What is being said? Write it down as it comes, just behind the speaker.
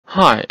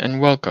Hi and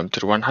welcome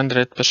to the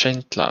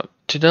 100% Club.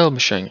 Today I'll be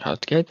showing you how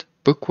to get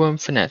Bookworm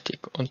Fanatic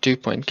on 2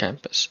 Point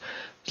Campus.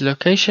 The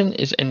location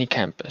is any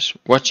campus.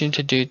 What you need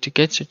to do to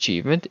get this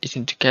achievement is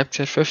to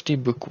capture 50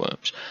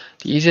 bookworms.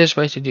 The easiest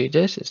way to do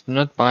this is to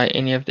not buy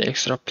any of the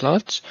extra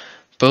plots.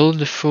 Build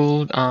the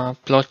full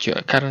plot you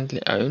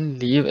currently own,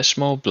 leave a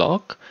small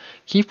block,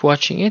 keep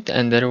watching it,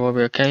 and there will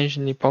be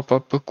occasionally pop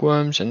up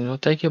bookworms, and it will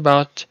take you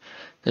about,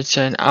 let's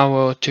say, an hour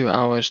or 2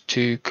 hours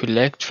to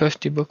collect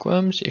 50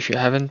 bookworms. If you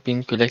haven't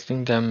been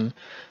collecting them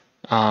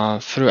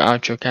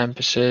throughout your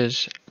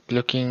campuses,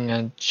 looking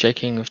and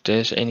checking if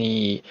there's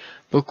any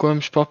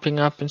bookworms popping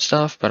up and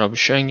stuff, but I'll be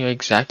showing you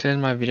exactly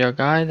in my video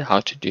guide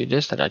how to do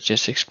this that I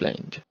just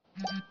explained.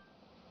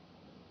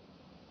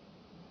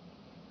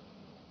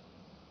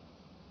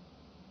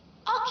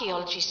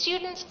 Archaeology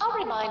students are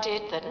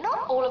reminded that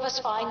not all of us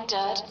find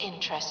dirt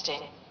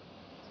interesting.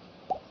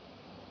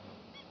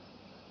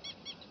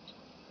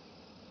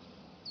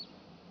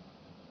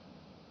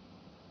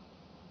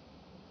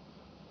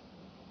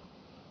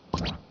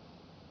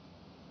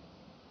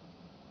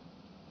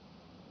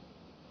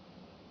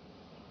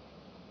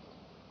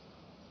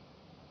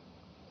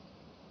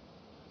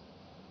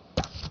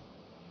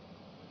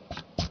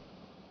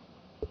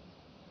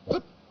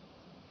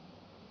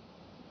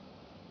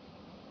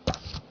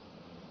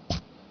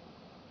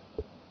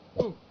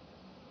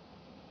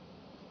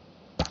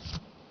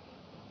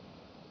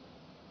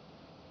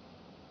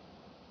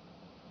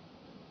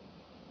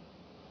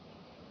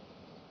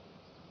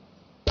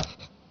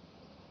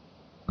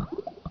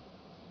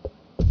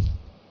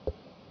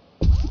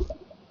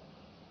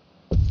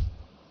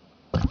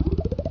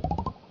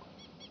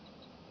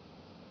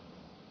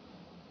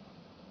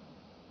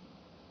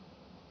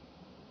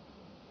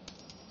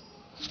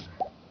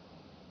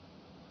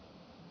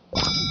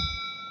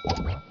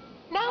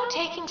 Now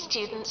taking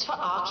students for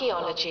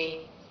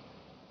archaeology.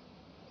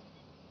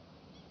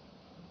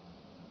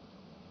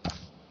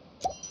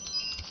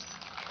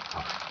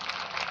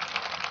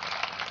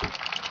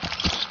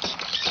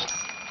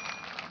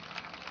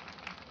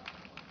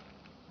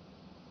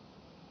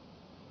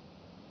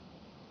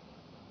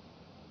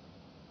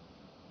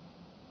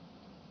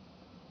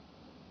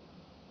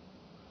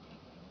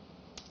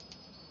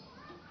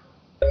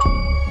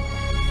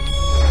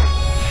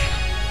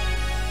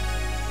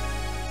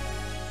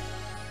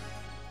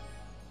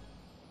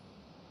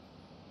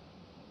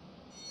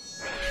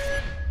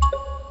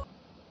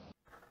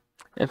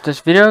 If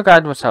this video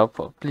guide was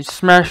helpful, please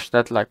smash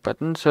that like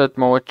button so that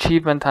more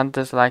achievement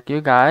hunters like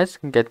you guys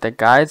can get the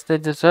guides they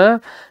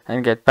deserve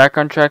and get back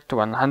on track to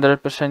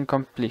 100%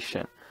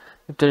 completion.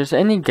 If there is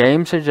any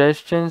game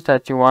suggestions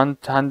that you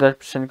want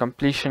 100%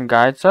 completion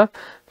guides of,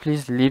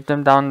 please leave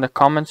them down in the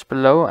comments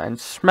below and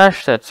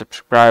smash that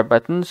subscribe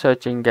button so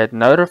that you can get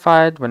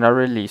notified when I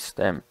release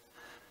them.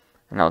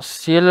 And I'll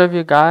see all of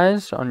you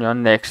guys on your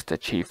next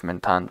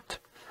achievement hunt.